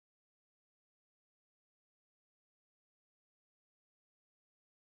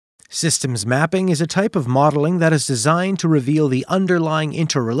Systems mapping is a type of modeling that is designed to reveal the underlying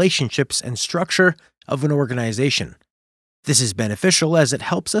interrelationships and structure of an organization. This is beneficial as it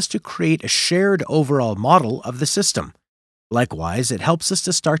helps us to create a shared overall model of the system. Likewise, it helps us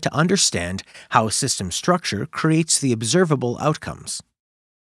to start to understand how system structure creates the observable outcomes.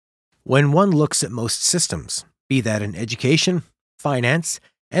 When one looks at most systems, be that in education, finance,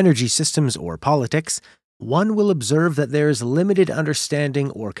 energy systems, or politics, one will observe that there is limited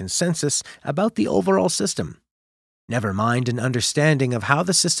understanding or consensus about the overall system. Never mind an understanding of how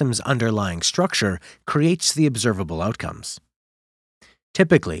the system's underlying structure creates the observable outcomes.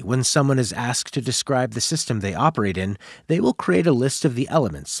 Typically, when someone is asked to describe the system they operate in, they will create a list of the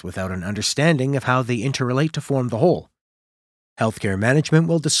elements without an understanding of how they interrelate to form the whole. Healthcare management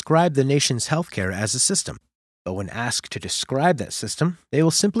will describe the nation's healthcare as a system, but when asked to describe that system, they will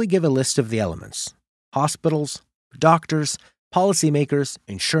simply give a list of the elements: hospitals, doctors, policymakers,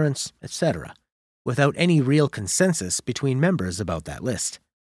 insurance, etc., without any real consensus between members about that list.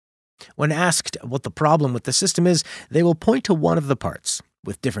 When asked what the problem with the system is, they will point to one of the parts,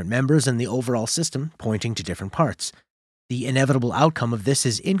 with different members in the overall system pointing to different parts. The inevitable outcome of this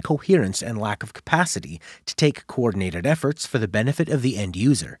is incoherence and lack of capacity to take coordinated efforts for the benefit of the end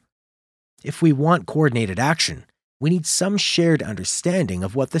user. If we want coordinated action, we need some shared understanding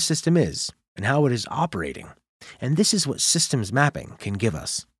of what the system is and how it is operating, and this is what systems mapping can give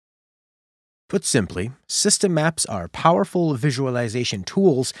us. Put simply, system maps are powerful visualization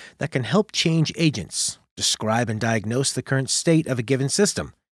tools that can help change agents, describe and diagnose the current state of a given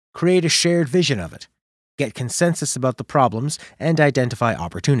system, create a shared vision of it, get consensus about the problems, and identify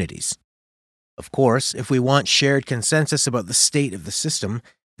opportunities. Of course, if we want shared consensus about the state of the system,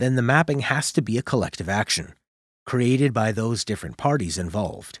 then the mapping has to be a collective action, created by those different parties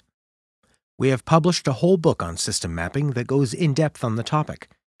involved. We have published a whole book on system mapping that goes in depth on the topic,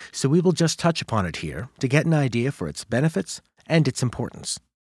 so we will just touch upon it here to get an idea for its benefits and its importance.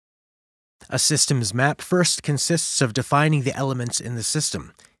 A systems map first consists of defining the elements in the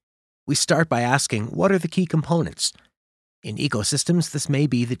system. We start by asking, what are the key components? In ecosystems, this may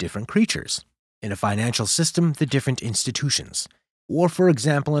be the different creatures. In a financial system, the different institutions. Or, for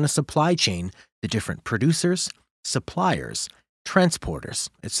example, in a supply chain, the different producers, suppliers, transporters,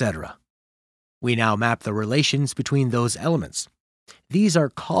 etc. We now map the relations between those elements. These are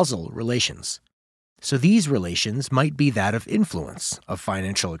causal relations. So these relations might be that of influence, of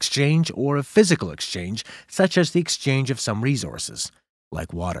financial exchange, or of physical exchange, such as the exchange of some resources,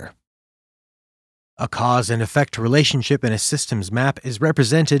 like water. A cause and effect relationship in a systems map is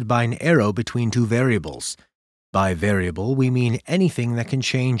represented by an arrow between two variables. By variable, we mean anything that can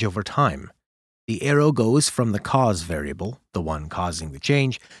change over time. The arrow goes from the cause variable, the one causing the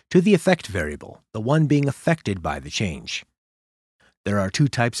change, to the effect variable, the one being affected by the change. There are two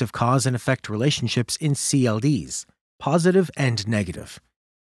types of cause and effect relationships in CLDs, positive and negative.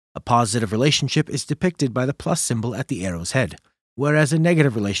 A positive relationship is depicted by the plus symbol at the arrow's head, whereas a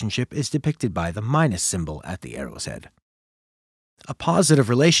negative relationship is depicted by the minus symbol at the arrow's head. A positive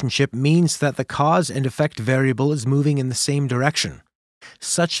relationship means that the cause and effect variable is moving in the same direction,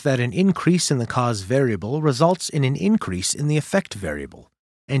 such that an increase in the cause variable results in an increase in the effect variable,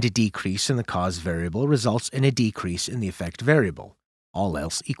 and a decrease in the cause variable results in a decrease in the effect variable, all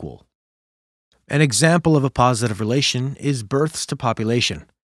else equal. An example of a positive relation is births to population.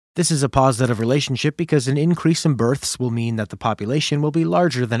 This is a positive relationship because an increase in births will mean that the population will be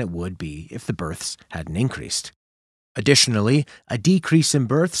larger than it would be if the births hadn't increased. Additionally, a decrease in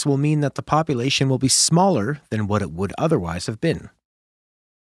births will mean that the population will be smaller than what it would otherwise have been.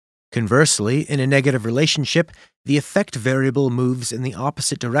 Conversely, in a negative relationship, the effect variable moves in the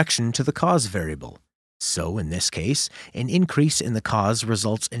opposite direction to the cause variable. So, in this case, an increase in the cause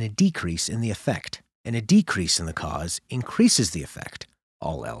results in a decrease in the effect, and a decrease in the cause increases the effect,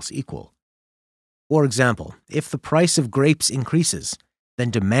 all else equal. For example, if the price of grapes increases, then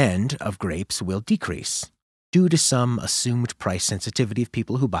demand of grapes will decrease, due to some assumed price sensitivity of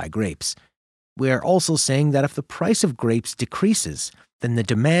people who buy grapes. We are also saying that if the price of grapes decreases, then the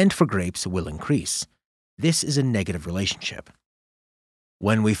demand for grapes will increase. This is a negative relationship.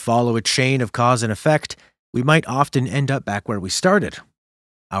 When we follow a chain of cause and effect, we might often end up back where we started.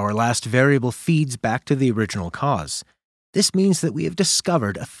 Our last variable feeds back to the original cause. This means that we have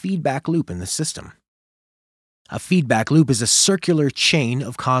discovered a feedback loop in the system. A feedback loop is a circular chain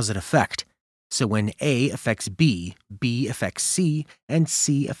of cause and effect. So when A affects B, B affects C, and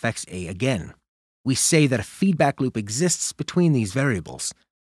C affects A again. We say that a feedback loop exists between these variables.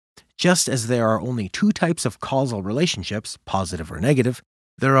 Just as there are only two types of causal relationships, positive or negative,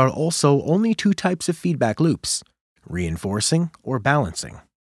 there are also only two types of feedback loops, reinforcing or balancing.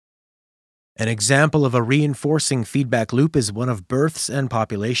 An example of a reinforcing feedback loop is one of births and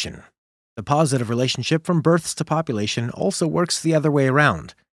population. The positive relationship from births to population also works the other way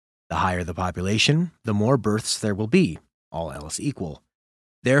around. The higher the population, the more births there will be, all else equal.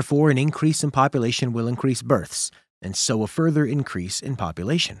 Therefore, an increase in population will increase births, and so a further increase in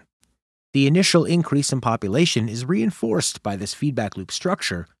population. The initial increase in population is reinforced by this feedback loop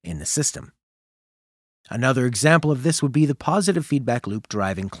structure in the system. Another example of this would be the positive feedback loop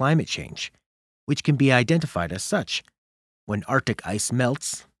driving climate change, which can be identified as such. When Arctic ice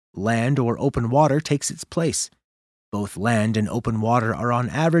melts, land or open water takes its place. Both land and open water are on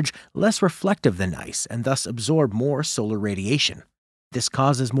average less reflective than ice and thus absorb more solar radiation. This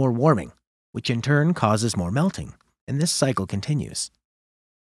causes more warming, which in turn causes more melting, and this cycle continues.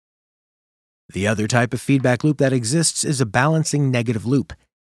 The other type of feedback loop that exists is a balancing negative loop.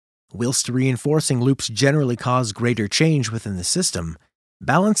 Whilst reinforcing loops generally cause greater change within the system,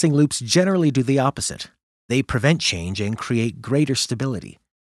 balancing loops generally do the opposite. They prevent change and create greater stability.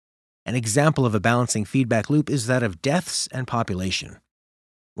 An example of a balancing feedback loop is that of deaths and population.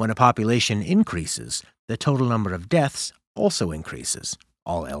 When a population increases, the total number of deaths also increases,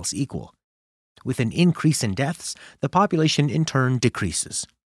 all else equal. With an increase in deaths, the population in turn decreases.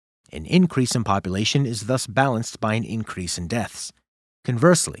 An increase in population is thus balanced by an increase in deaths.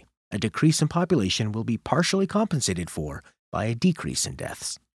 Conversely, a decrease in population will be partially compensated for by a decrease in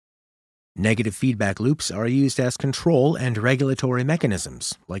deaths. Negative feedback loops are used as control and regulatory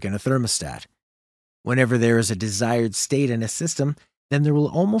mechanisms, like in a thermostat. Whenever there is a desired state in a system, then there will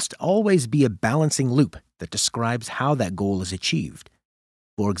almost always be a balancing loop that describes how that goal is achieved.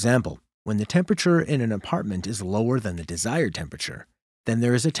 For example, when the temperature in an apartment is lower than the desired temperature, then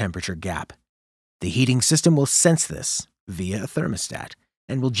there is a temperature gap. The heating system will sense this via a thermostat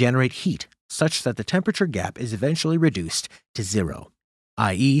and will generate heat such that the temperature gap is eventually reduced to zero,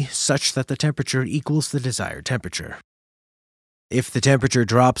 i.e., such that the temperature equals the desired temperature. If the temperature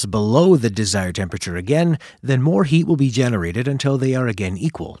drops below the desired temperature again, then more heat will be generated until they are again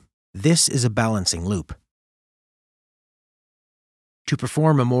equal. This is a balancing loop. To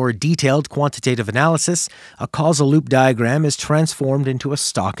perform a more detailed quantitative analysis, a causal loop diagram is transformed into a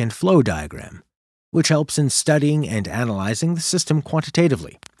stock and flow diagram, which helps in studying and analyzing the system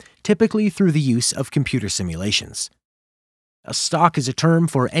quantitatively, typically through the use of computer simulations. A stock is a term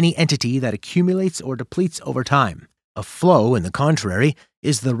for any entity that accumulates or depletes over time. A flow, in the contrary,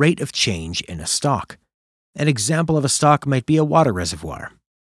 is the rate of change in a stock. An example of a stock might be a water reservoir.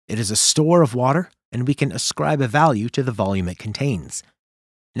 It is a store of water, and we can ascribe a value to the volume it contains.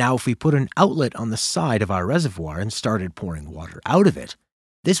 Now, if we put an outlet on the side of our reservoir and started pouring water out of it,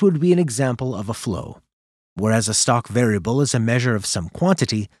 this would be an example of a flow. Whereas a stock variable is a measure of some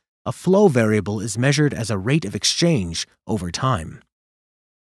quantity, a flow variable is measured as a rate of exchange over time.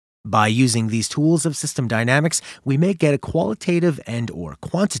 By using these tools of system dynamics, we may get a qualitative and/or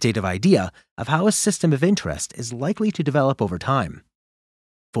quantitative idea of how a system of interest is likely to develop over time.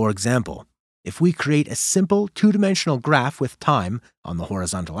 For example, if we create a simple two-dimensional graph with time on the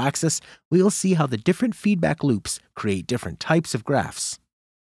horizontal axis, we will see how the different feedback loops create different types of graphs.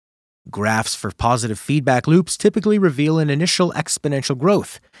 Graphs for positive feedback loops typically reveal an initial exponential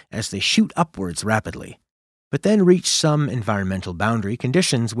growth as they shoot upwards rapidly, but then reach some environmental boundary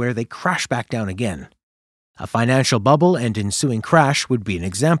conditions where they crash back down again. A financial bubble and ensuing crash would be an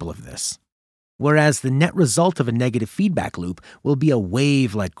example of this. Whereas the net result of a negative feedback loop will be a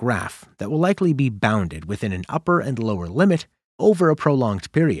wave-like graph that will likely be bounded within an upper and lower limit over a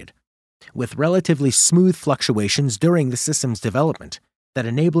prolonged period, with relatively smooth fluctuations during the system's development that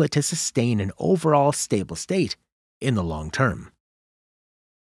enable it to sustain an overall stable state in the long term.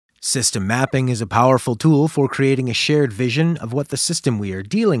 System mapping is a powerful tool for creating a shared vision of what the system we are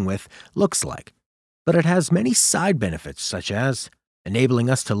dealing with looks like, but it has many side benefits such as enabling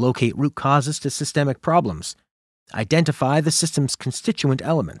us to locate root causes to systemic problems, identify the system's constituent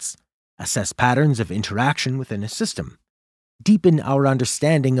elements, assess patterns of interaction within a system, deepen our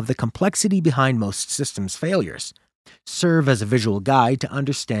understanding of the complexity behind most systems' failures, serve as a visual guide to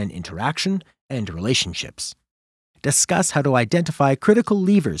understand interaction and relationships, discuss how to identify critical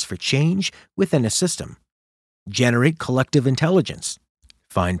levers for change within a system, generate collective intelligence,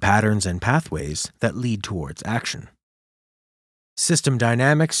 find patterns and pathways that lead towards action. System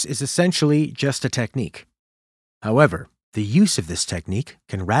dynamics is essentially just a technique. However, the use of this technique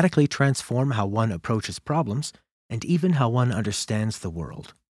can radically transform how one approaches problems and even how one understands the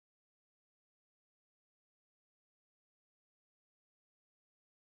world.